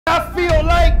I feel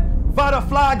like Vada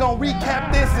gonna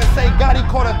recap this and say Gotti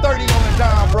caught a 30 on the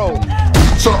John Road.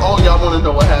 So all y'all wanna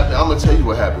know what happened? I'm gonna tell you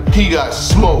what happened. He got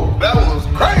smoked. That was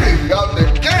crazy out the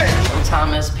game.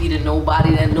 Sometimes SP to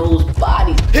nobody that knows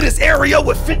body. Hit his area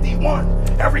with 51.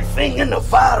 Everything in the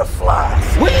Vada flies.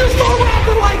 When you start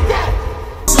rapping like that?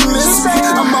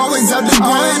 I'm always out the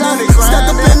grind. Stuck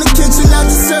up in the kitchen, I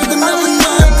just served another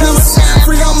 9-piece.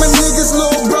 Free all my niggas,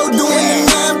 little bro doing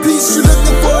the 9-piece. You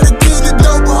looking for the kid, the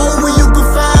dope hole where you can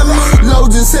find me. Low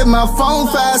just hit my phone,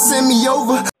 send me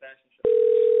over.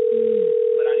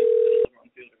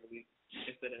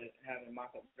 Instead of having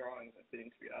mock-up drawings and fitting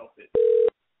to your outfit.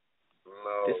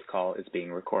 This call is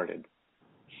being recorded.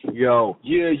 Yo.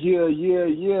 Yeah.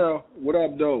 What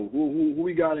up, though? Who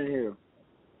we got in here?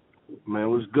 Man,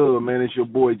 what's good, man? It's your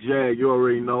boy Jag. You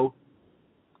already know.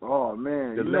 Oh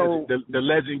man, the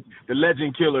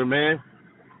legend killer, man.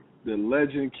 The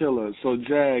legend killer. So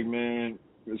Jag, man,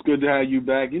 it's good to have you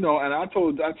back. And I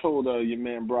told your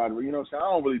man Broderick, I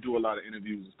don't really do a lot of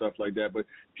interviews and stuff like that, but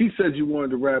he said you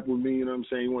wanted to rap with me. You know what I'm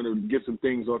saying? You wanted to get some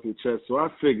things off your chest, so I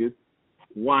figured,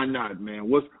 why not, man?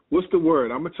 What's the word?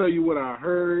 I'm gonna tell you what I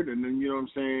heard, and then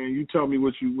you tell me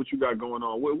what you got going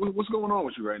on. What's going on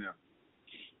with you right now?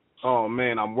 Oh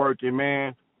man, I'm working,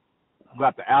 man.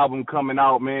 Got the album coming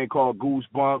out, man, called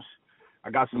Goosebumps.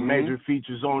 I got some major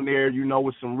features on there,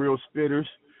 with some real spitters.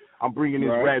 I'm bringing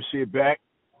this rap shit back.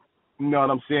 You know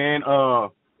what I'm saying?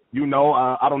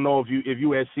 I don't know if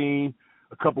you had seen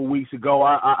a couple weeks ago.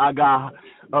 I got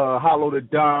Hollow the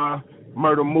Don,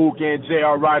 Murder Mook, and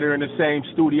J.R. Ryder in the same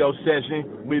studio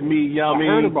session with me. You know what I mean?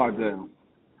 I heard about that.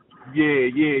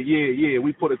 Yeah.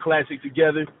 We put a classic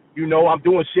together. I'm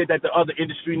doing shit that the other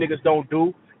industry niggas don't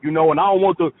do. And I don't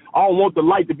want the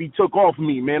light to be took off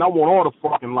me, man. I want all the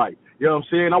fucking light. You know what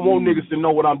I'm saying? I want niggas to know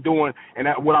what I'm doing and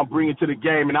what I'm bringing to the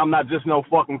game, and I'm not just no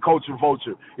fucking culture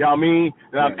vulture. You know what I mean?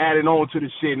 And I'm adding on to the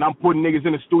shit, and I'm putting niggas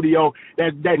in the studio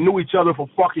that knew each other for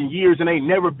fucking years and ain't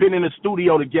never been in the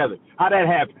studio together. How that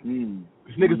happen?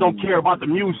 Because niggas don't care about the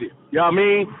music. You know what I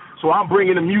mean? So I'm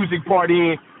bringing the music part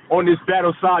in on this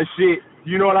battle side shit.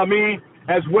 You know what I mean?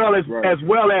 As well as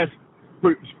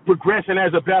progressing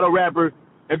as a battle rapper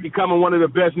and becoming one of the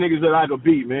best niggas that I could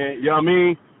be, man. You know what I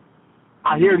mean?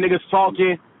 I hear niggas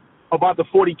talking about the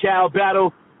 40 cal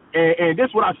battle, and this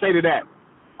is what I say to that.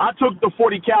 I took the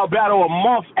 40 cal battle a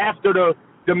month after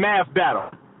the math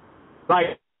battle.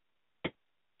 Like,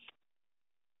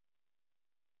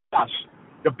 gosh,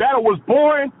 the battle was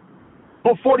boring,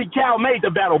 but 40 cal made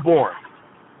the battle boring.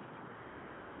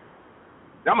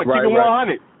 I'm going to keep it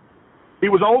 100. He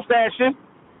was old-fashioned.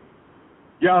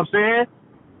 You know what I'm saying?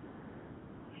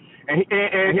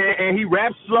 And he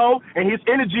raps slow, and his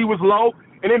energy was low,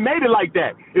 and it made it like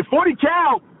that. If 40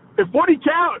 cal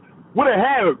would have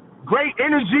had great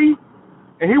energy,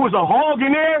 and he was a hog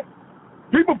in there,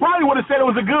 people probably would have said it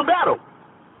was a good battle.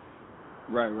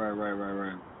 Right.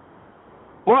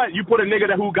 But you put a nigga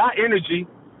who got energy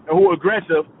and who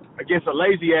aggressive against a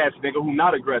lazy ass nigga who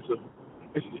not aggressive,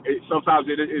 sometimes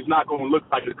it's not going to look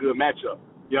like a good matchup.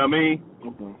 You know what I mean?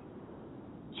 Okay.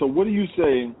 So what do you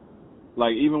say?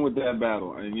 Like, even with that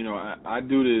battle, and I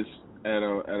do this at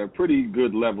a pretty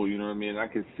good level, you know what I mean? I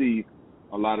can see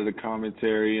a lot of the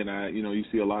commentary, and you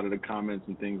see a lot of the comments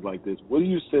and things like this. What do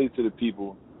you say to the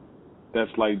people that's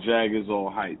like Jag is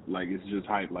all hype, like it's just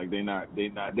hype, like they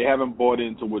haven't bought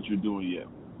into what you're doing yet?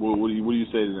 What do you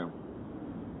say to them?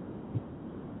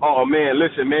 Oh man,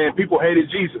 listen, man, people hated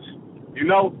Jesus.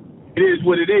 It is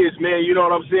what it is, man. You know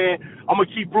what I'm saying? I'm gonna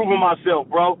keep proving myself,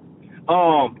 bro.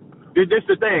 This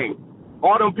the thing.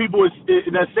 All them people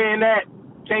that's saying that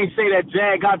can't say that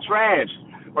Jag got trashed,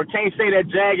 or can't say that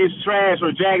Jag is trash, or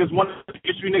Jag is one of the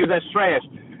industry niggas that's trash.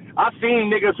 I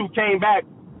seen niggas who came back.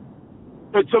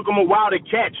 It took them a while to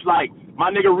catch, like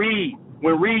my nigga Reed.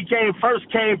 When Reed came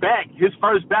back, his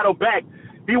first battle back,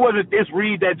 he wasn't this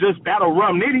Reed that just battled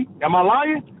Rum Nitty. Am I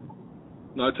lying?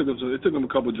 No, it took him a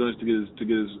couple joints to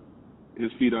get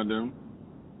his feet under him.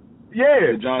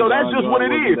 Yeah, so that's just what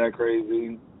it is. That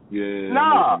crazy? Yeah.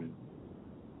 Nah.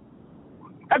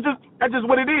 That's just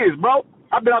what it is, bro.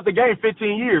 I've been out the game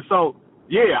 15 years, so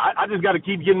yeah, I just got to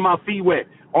keep getting my feet wet.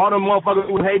 All them motherfuckers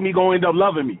who hate me gonna end up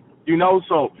loving me,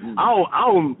 So I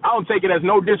don't take it as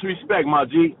no disrespect, my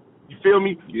G. You feel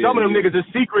me? Yeah, Some of them niggas is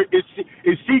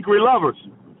secret lovers.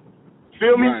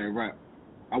 Feel me? Right.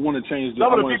 I want to change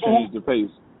the pace.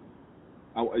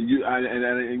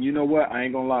 And you know what? I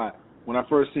ain't gonna lie. When I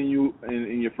first seen you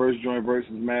in your first joint versus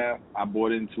Math, I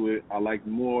bought into it. I liked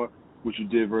more what you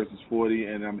did versus 40,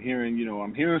 and I'm hearing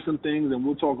some things, and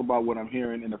we'll talk about what I'm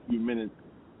hearing in a few minutes.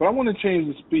 But I want to change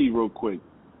the speed real quick.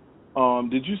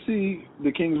 Did you see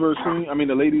the Kings versus Queen? I mean,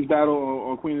 the ladies battle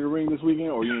on Queen of the Ring this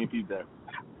weekend, or you ain't peeped that?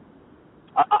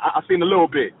 I seen a little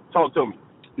bit. Talk to me.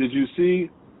 Did you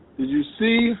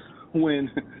see when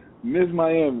Miss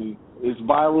Miami, this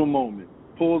viral moment,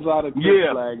 pulls out a clip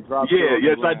flag, drops it on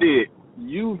the ground? I did.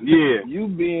 You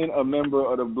being a member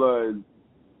of the Bloods,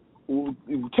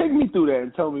 take me through that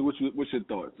and tell me what's your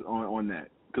thoughts on that.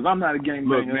 Because I'm not a gangbanger,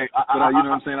 but you know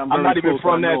what I'm saying. I'm not even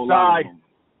from that side.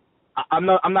 I'm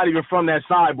not even from that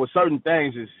side, but certain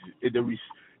things is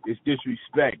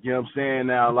disrespect. You know what I'm saying?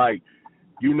 Now, like,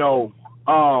 you know,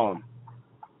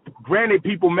 granted,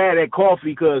 people mad at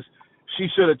Coffee because she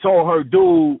should have told her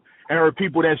dude and her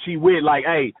people that she with, like,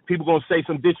 hey, people gonna say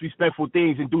some disrespectful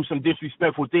things and do some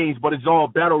disrespectful things, but it's all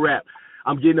battle rap.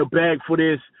 I'm getting a bag for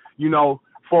this, you know,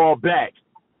 fall back.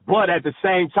 But at the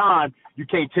same time, you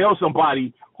can't tell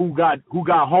somebody who got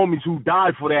homies who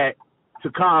died for that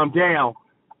to calm down.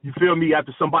 You feel me?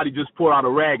 After somebody just pulled out a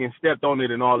rag and stepped on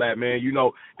it and all that, man. You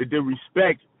know, the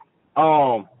disrespect,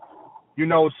 you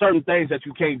know, certain things that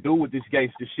you can't do with this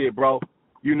gangster shit, bro.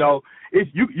 You know, it's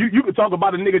you can talk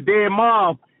about a nigga dead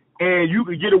mom and you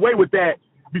can get away with that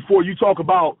before you talk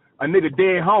about a nigga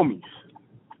dead homies.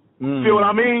 Feel what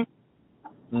I mean?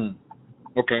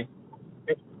 Okay.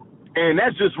 And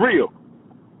that's just real.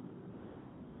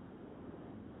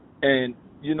 And,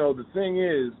 you know, the thing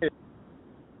is,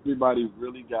 everybody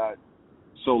really got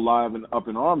so live and up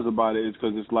in arms about it is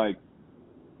because it's like,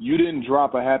 you didn't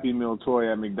drop a Happy Meal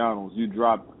toy at McDonald's. You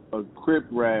dropped a Crip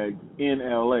rag in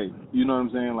L.A. You know what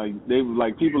I'm saying? Like,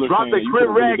 people are dropped saying... Dropped a Crip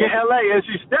rag in L.A. and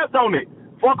she stepped on it.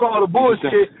 Fuck all the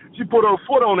bullshit. She put her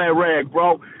foot on that rag,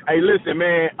 bro. Hey, listen,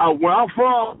 man, where I'm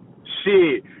from,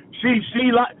 shit,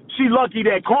 she lucky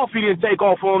that Coffee didn't take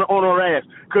off on her ass.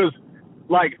 Because,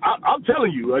 like, I'm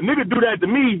telling you, a nigga do that to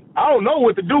me, I don't know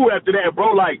what to do after that,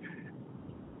 bro. Like,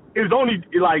 it's only,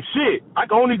 like, shit, I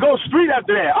can only go street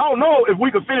after that. I don't know if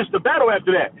we can finish the battle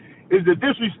after that. Is the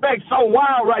disrespect so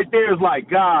wild right there? It's like,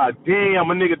 God damn,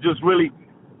 a nigga just really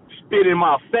spit in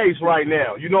my face right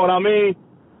now. You know what I mean?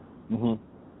 Mm-hmm.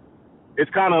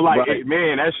 It's kind of like, hey,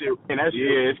 man, that shit,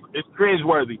 it's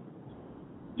cringeworthy.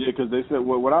 Yeah, because they said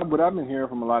what I've been hearing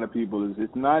from a lot of people is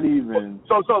it's not even.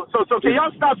 So can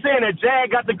y'all stop saying that Jag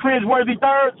got the cringeworthy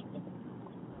thirds?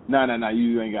 No,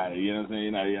 you ain't got it. You know what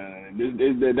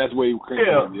I'm saying? That's way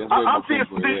cringeworthy. Yeah, I'm seeing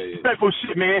some disrespectful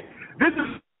shit, man. This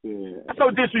is so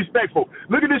disrespectful.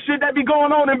 Look at the shit that be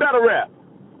going on in battle rap.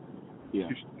 Yeah.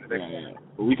 But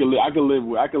I can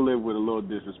live with a little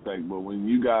disrespect, but when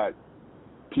you got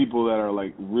people that are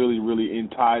like really, really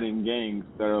tied in gangs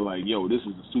that are like, yo, this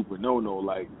is a super no-no.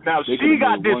 Like, now she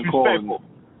got disrespectful.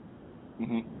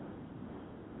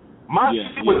 My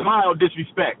shit was mild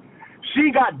disrespect.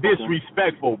 She got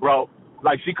disrespectful, bro.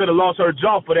 Like, she could have lost her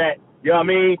jaw for that. You know what I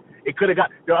mean? It could have got.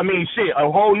 I mean, shit. A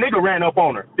whole nigga ran up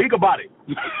on her. Think about it.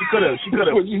 She could have.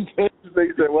 What you said?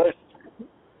 What?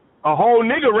 A whole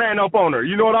nigga ran up on her.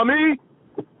 You know what I mean?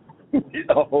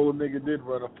 A whole nigga did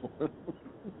run up on her.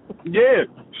 Yeah,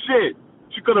 shit.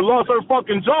 She could have lost her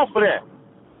fucking jaw for that.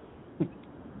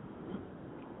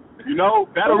 You know,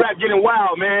 battle rap getting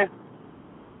wild, man.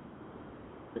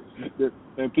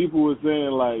 And people were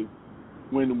saying like,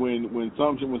 when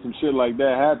some shit like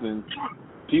that happens,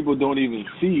 people don't even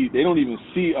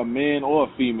see a man or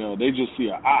a female. They just see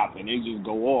an op and they just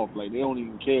go off. Like, they don't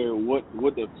even care what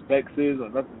the specs is or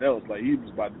nothing else. Like, he was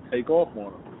about to take off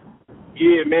on them.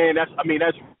 Yeah, man. That's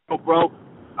real, bro.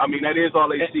 I mean, that is all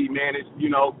they see, man. It's, you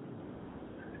know.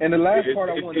 And the last part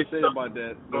I wanted to say about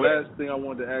that, the last thing I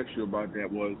wanted to ask you about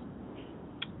that was,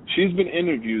 she's been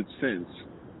interviewed since,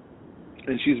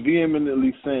 and she's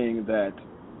vehemently saying that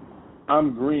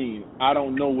I'm green. I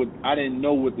didn't know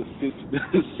what the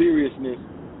seriousness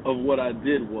of what I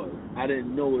did was. I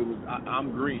didn't know it was.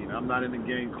 I'm green. I'm not in the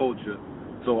gang culture,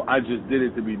 so I just did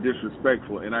it to be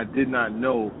disrespectful, and I did not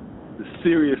know the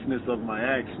seriousness of my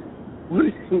action. What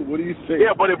do you say?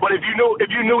 Yeah, but if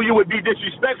you knew you would be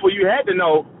disrespectful, you had to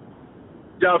know.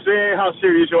 You know what I'm saying? How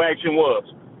serious your action was,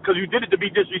 because you did it to be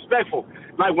disrespectful.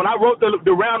 Like, when I wrote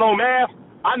the round on math,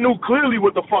 I knew clearly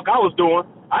what the fuck I was doing.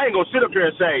 I ain't gonna sit up here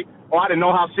and say, oh, I didn't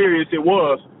know how serious it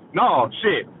was. No,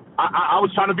 shit. I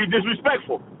was trying to be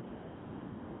disrespectful.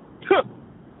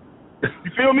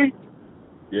 You feel me?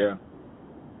 Yeah.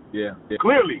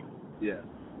 Clearly. Yeah.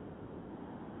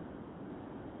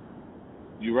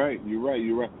 You're right.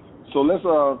 So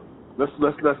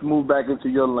let's move back into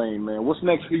your lane, man. What's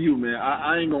next for you, man?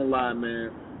 I ain't gonna lie, man.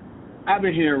 I've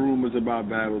been hearing rumors about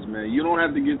battles, man. You don't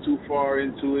have to get too far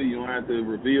into it. You don't have to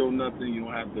reveal nothing. You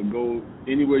don't have to go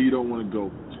anywhere you don't want to go.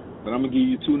 But I'm going to give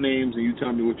you two names, and you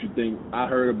tell me what you think. I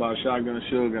heard about Shotgun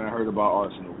Suge, and I heard about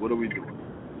Arsonal. What are we doing?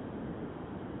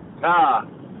 Nah.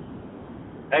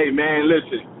 Hey, man,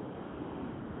 listen.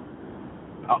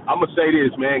 I'm going to say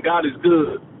this, man. God is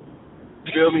good.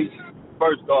 You feel me?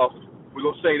 First off, we're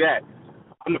going to say that.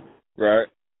 Right.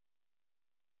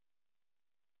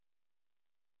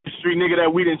 History nigga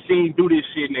that we done seen do this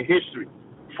shit in the history.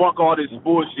 Fuck all this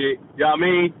bullshit. You know what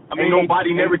I mean?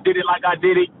 Nobody never did it like I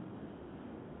did it.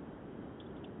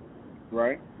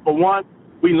 Right. For one,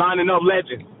 we lining up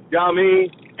legends. You know what I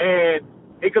mean? And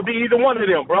it could be either one of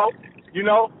them, bro. You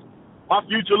know? My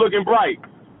future looking bright.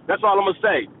 That's all I'm gonna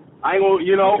say. I ain't gonna,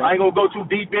 I ain't gonna go too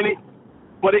deep in it.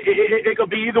 But it could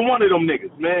be either one of them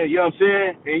niggas, man. You know what I'm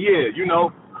saying? And yeah,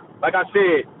 like I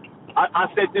said, I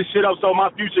set this shit up so my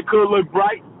future could look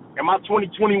bright, and my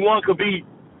 2021 could be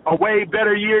a way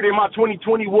better year than my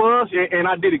 2020 was, and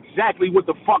I did exactly what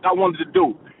the fuck I wanted to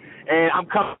do. And I'm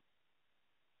coming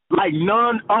like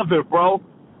none other, bro.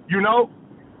 You know?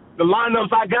 The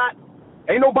lineups I got,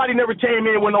 ain't nobody never came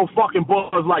in with no fucking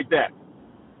buzz like that.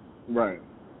 Right.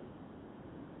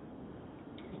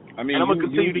 I mean, and I'm gonna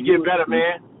continue to get better,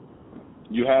 man.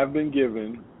 You have been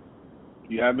given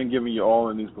your all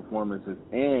in these performances,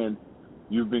 and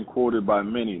you've been quoted by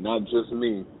many, not just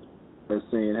me, as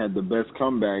saying had the best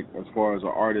comeback as far as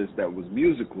an artist that was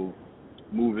musical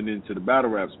moving into the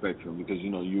battle rap spectrum, because we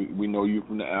know you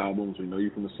from the albums, we know you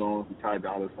from the songs, the Ty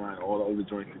Dolla $ign, all the other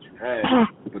joints that you had,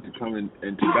 but to come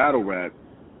into battle rap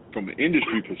from an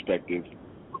industry perspective,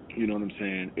 you know what I'm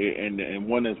saying, and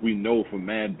one as we know from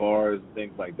mad bars and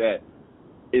things like that,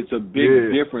 it's a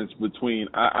big difference between,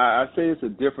 I say it's a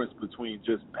difference between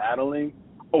just battling.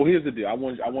 Oh, here's the deal. I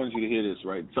wanted you to hear this,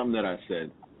 right? Something that I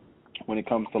said when it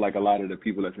comes to like a lot of the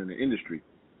people that's in the industry.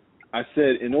 I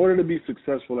said, in order to be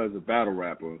successful as a battle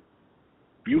rapper,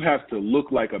 you have to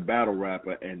look like a battle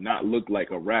rapper and not look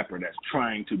like a rapper that's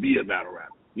trying to be a battle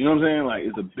rapper. You know what I'm saying? Like,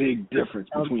 it's a big difference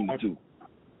between the two.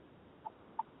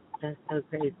 That's so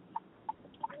crazy.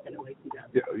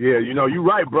 Yeah, you're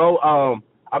right, bro.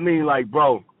 I mean, like,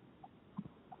 bro,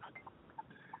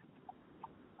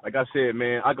 like I said,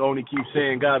 man, I can only keep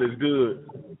saying God is good.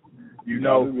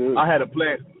 I had a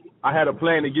plan. I had a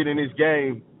plan to get in this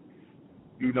game,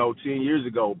 10 years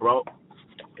ago, bro.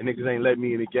 And niggas ain't let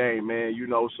me in the game, man,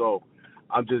 so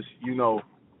I'm just,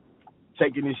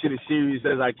 taking this shit as serious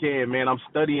as I can, man. I'm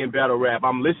studying battle rap.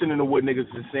 I'm listening to what niggas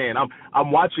is saying.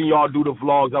 I'm watching y'all do the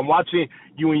vlogs. I'm watching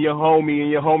you and your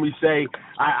homie say,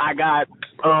 I got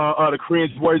the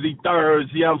cringe-worthy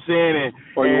thirds, you know what I'm saying?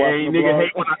 And nigga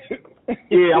hate when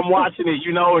yeah, I'm watching it,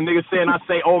 and niggas saying I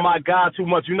say, oh my God, too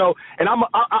much, and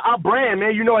I brand,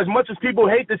 man, as much as people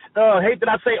hate this, hate that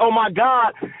I say, oh my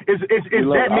God, it's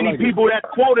that many people that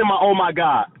quoting my oh my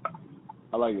God.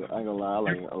 I like it. I ain't gonna lie.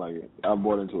 I like it. I'm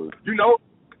bought into it.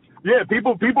 Yeah,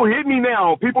 people hit me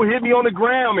now. People hit me on the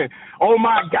ground and, oh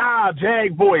my God,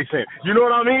 Jag voice. And you know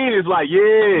what I mean? It's like,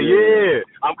 yeah.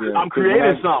 I'm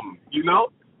creating something,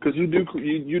 Because you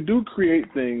do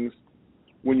create things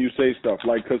when you say stuff.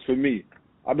 Like, because for me,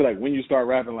 I'll be like, when you start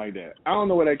rapping like that, I don't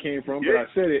know where that came from, but I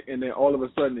said it, and then all of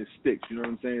a sudden it sticks. You know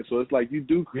what I'm saying? So it's like you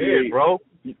do create. Yeah, bro.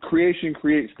 Creation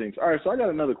creates things. All right, so I got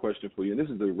another question for you, and this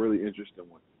is a really interesting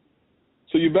one.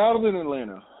 So you battled in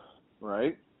Atlanta,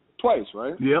 right? Twice,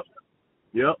 right? Yep.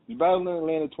 You battled in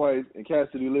Atlanta twice, and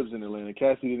Cassidy lives in Atlanta.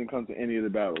 Cassidy didn't come to any of the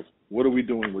battles. What are we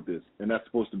doing with this? And that's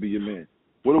supposed to be your man.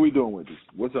 What are we doing with this?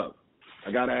 What's up?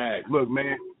 I gotta ask. Look,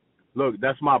 man.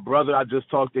 That's my brother. I just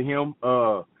talked to him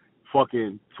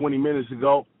fucking 20 minutes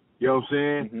ago. You know what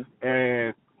I'm saying? Mm-hmm.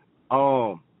 And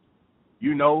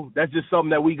that's just something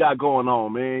that we got going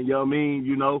on, man. You know what I mean?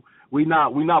 We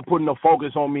not putting the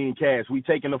focus on me and Cass. We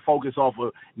taking the focus off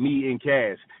of me and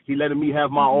Cass. He letting me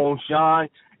have my own shine.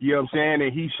 You know what I'm saying?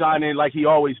 And he's shining like he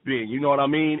always been. You know what I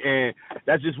mean? And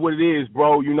that's just what it is,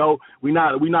 bro. We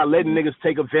not letting niggas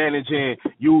take advantage and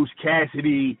use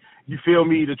Cassidy, you feel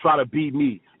me, to try to beat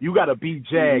me. You gotta beat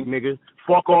Jag, nigga.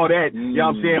 Fuck all that. You know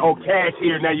what I'm saying? Oh, Cass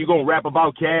here, now you gonna rap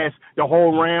about Cass the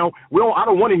whole round. I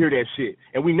don't wanna hear that shit.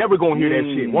 And we never gonna hear that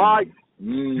shit. Why?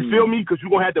 You feel me? Because you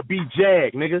gonna have to beat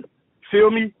Jag, nigga.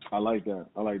 Feel me? I like that.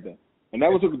 And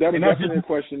that was definitely a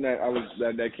question that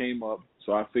that came up.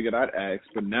 So I figured I'd ask.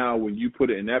 But now when you put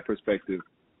it in that perspective,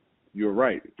 you're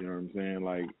right. You know what I'm saying?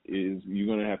 Like, you're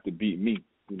gonna have to beat me.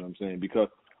 You know what I'm saying? Because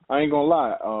I ain't gonna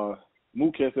lie.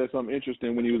 Mook said something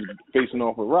interesting when he was facing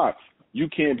off with Rock. You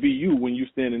can't be you when you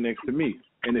standing next to me.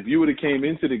 And if you would have came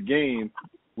into the game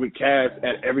with Cass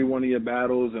at every one of your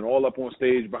battles and all up on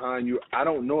stage behind you, I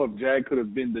don't know if Jag could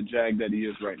have been the Jag that he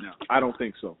is right now. I don't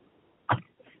think so.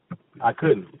 I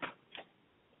couldn't.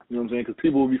 You know what I'm saying? Because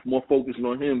people will be more focused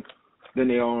on him than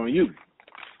they are on you.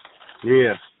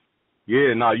 Yeah,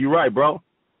 no, you're right, bro.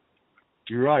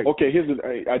 You're right. Okay,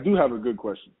 I do have a good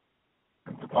question.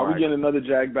 Are we getting another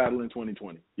Jag battle in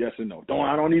 2020? Yes or no?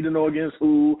 I don't need to know against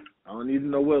who. I don't need to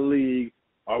know what league.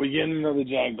 Are we getting another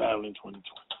Jag battle in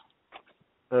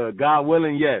 2020? God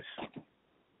willing, yes.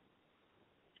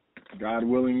 God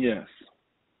willing, yes.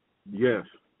 Yes.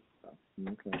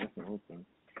 Okay.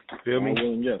 Feel me? God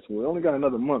willing, yes. Well, we only got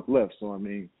another month left, so I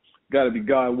mean, got to be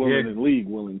God willing and league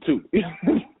willing too.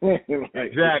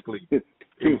 Exactly.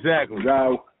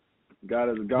 God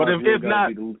is a God. But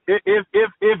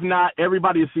if not,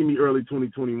 everybody will see me early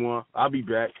 2021. I'll be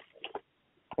back.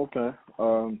 Okay.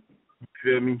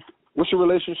 Feel me? What's your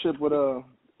relationship with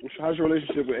how's your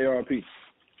relationship with ARP?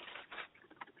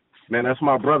 Man, that's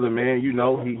my brother, man. You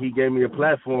know, he gave me a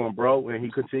platform, bro, and he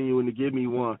continuing to give me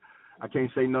one. I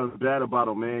can't say nothing bad about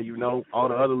him, man. You know, all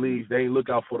the other leagues, they ain't look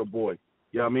out for the boy.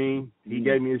 You know what I mean? He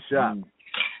gave me a shot.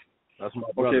 That's my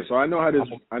brother. Okay, so I know how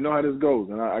this goes,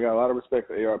 and I got a lot of respect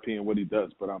for ARP and what he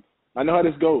does. But I know how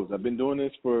this goes. I've been doing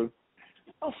this for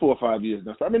 4 or 5 years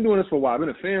now. So I've been doing this for a while. I've been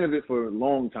a fan of it for a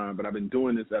long time, but I've been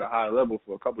doing this at a high level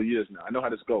for a couple of years now. I know how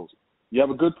this goes. You have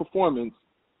a good performance,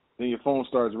 then your phone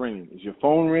starts ringing. Is your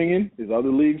phone ringing? Is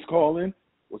other leagues calling?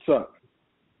 What's up?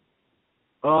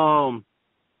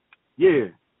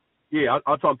 Yeah.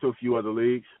 I'll talk to a few other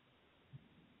leagues.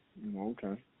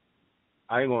 Okay.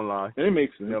 I ain't gonna lie. And it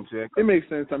makes sense. You know what I'm saying? It makes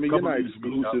sense. I mean, you're not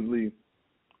exclusively.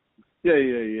 Yeah.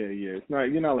 It's not.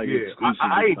 You're not like exclusively.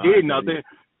 I ain't did nothing.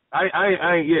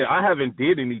 I haven't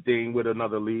did anything with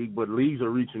another league, but leagues are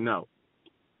reaching out.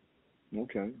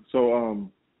 Okay. So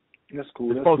that's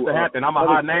cool. It's supposed to happen. I'm a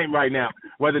hot name right now.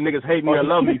 Whether niggas hate me or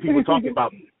love me, people talking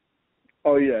about me.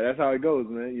 Oh yeah, that's how it goes,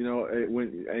 man. You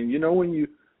know, when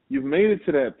you've made it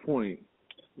to that point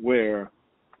where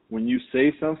when you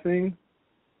say something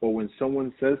or when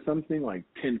someone says something, like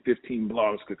 10, 15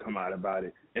 blogs could come out about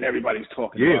it, and everybody's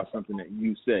talking about something that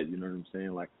you said. You know what I'm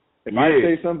saying? Like if I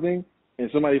say something and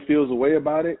somebody feels a way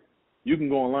about it, you can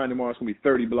go online tomorrow. It's gonna be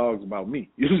 30 blogs about me.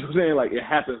 You know what I'm saying? Like it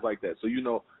happens like that. So you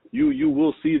know, you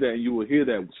will see that and you will hear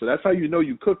that. So that's how you know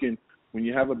you cooking when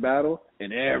you have a battle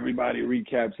and everybody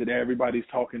recaps it. Everybody's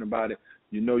talking about it.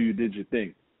 You know you did your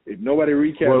thing. If nobody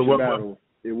recaps your battle,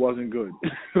 it wasn't good.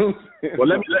 Well,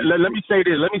 let me say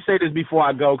this. Let me say this before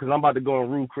I go, because I'm about to go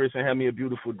and root Chris and have me a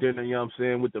beautiful dinner. You know what I'm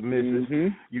saying, with the missus.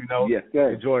 You know,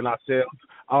 enjoying ourselves.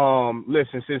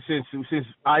 Listen, since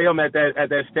I am at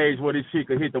that stage where this shit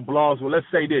could hit the blogs. Well, let's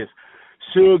say this: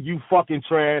 Suge, you fucking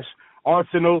trash.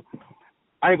 Arsonal,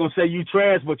 I ain't gonna say you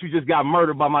trash, but you just got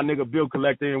murdered by my nigga Bill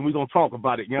Collector, and we gonna talk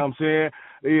about it. You know what I'm saying?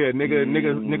 Yeah,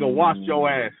 nigga, wash your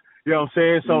ass. You know what I'm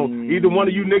saying? So either one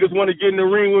of you niggas want to get in the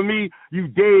ring with me, you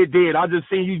dead. I just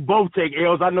seen you both take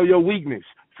L's. I know your weakness.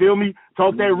 Feel me?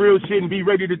 Talk that real shit and be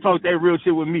ready to talk that real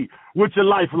shit with me. What's your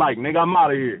life like, nigga? I'm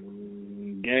out of here.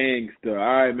 Gangster.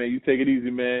 All right, man. You take it easy,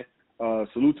 man.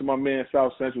 Salute to my man,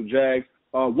 South Central Jags.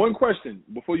 One question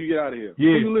before you get out of here.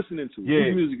 Yeah. Who you listening to? Yeah.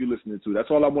 Whose music you listening to?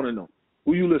 That's all I want to know.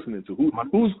 Who you listening to?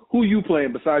 Who you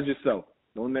playing besides yourself?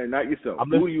 No, not yourself.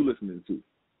 Who are you listening to?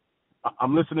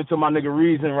 I'm listening to my nigga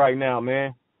Reason right now,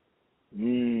 man.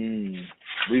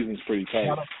 Reason's pretty tight.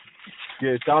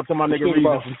 Yeah, shout out to my nigga Reason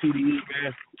from TDE,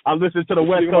 man. I'm listening to the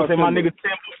West Coast and my nigga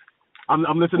Simba.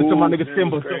 I'm listening to my nigga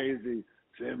Simba.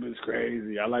 Simba's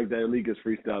crazy. I like that Leakers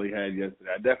freestyle he had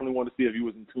yesterday. I definitely want to see if he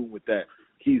was in tune with that.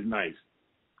 He's nice.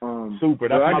 Super.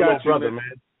 That's my little brother,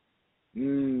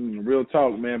 man. Real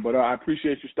talk, man. But I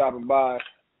appreciate you stopping by.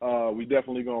 We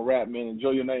definitely gonna rap, man.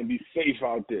 Enjoy your night and be safe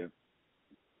out there.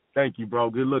 Thank you, bro.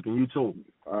 Good looking. You too.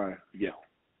 All right. Yeah.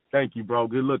 Thank you, bro.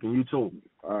 Good looking. You too.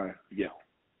 All right. Yeah.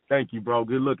 Thank you, bro.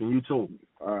 Good looking. You too.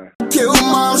 All right. Kill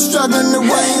mom, struggling the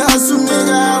way, hustle, nigga,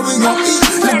 how we gon' eat?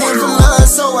 Looking for love,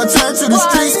 so I turn to the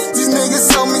streets. These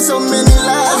niggas told me so many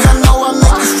lies, I know I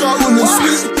make the struggle look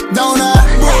sweet. Don't I?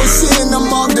 Bullshitting,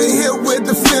 I'm off the hip with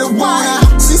the fifth one.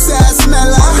 She said I smell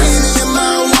like Henny and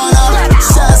marijuana.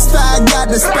 Shots fired,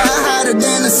 got the spot hotter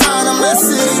than the sun. I'm at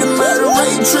city, the murder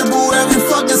rate triple every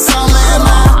fucking summer. And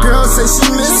my girl say she